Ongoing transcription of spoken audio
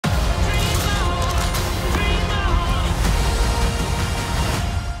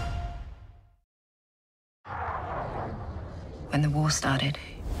when the war started.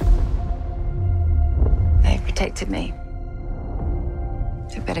 They protected me.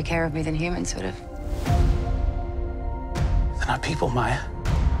 Took better care of me than humans would have. They're not people, Maya.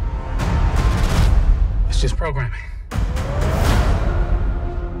 It's just programming.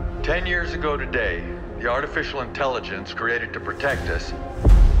 10 years ago today, the artificial intelligence created to protect us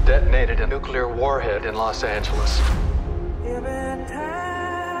detonated a nuclear warhead in Los Angeles.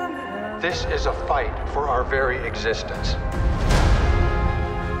 This is a fight for our very existence.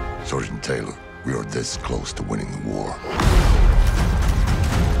 Sergeant Taylor, we are this close to winning the war.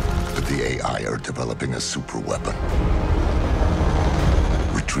 But the AI are developing a super weapon.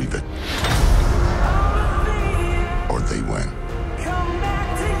 Retrieve it. Or they win.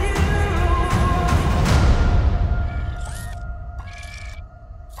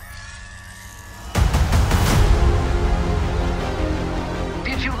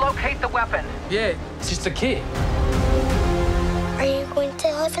 Did you locate the weapon? Yeah, it's just a kid. Are you going to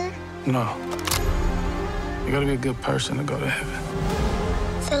heaven? No. You gotta be a good person to go to heaven.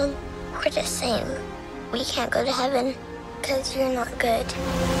 So we're the same. We can't go to heaven because you're not good.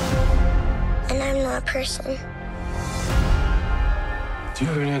 And I'm not a person. Do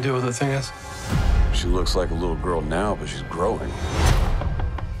you have any idea what the thing is? She looks like a little girl now, but she's growing.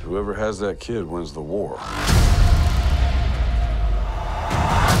 Whoever has that kid wins the war.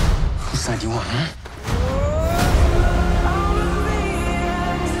 Whose side you want, huh?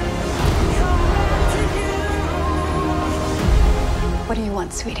 What do you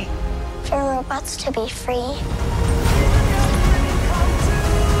want, sweetie? For robots to be free.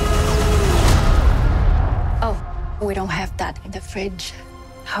 Oh, we don't have that in the fridge.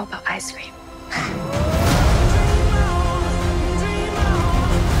 How about ice cream?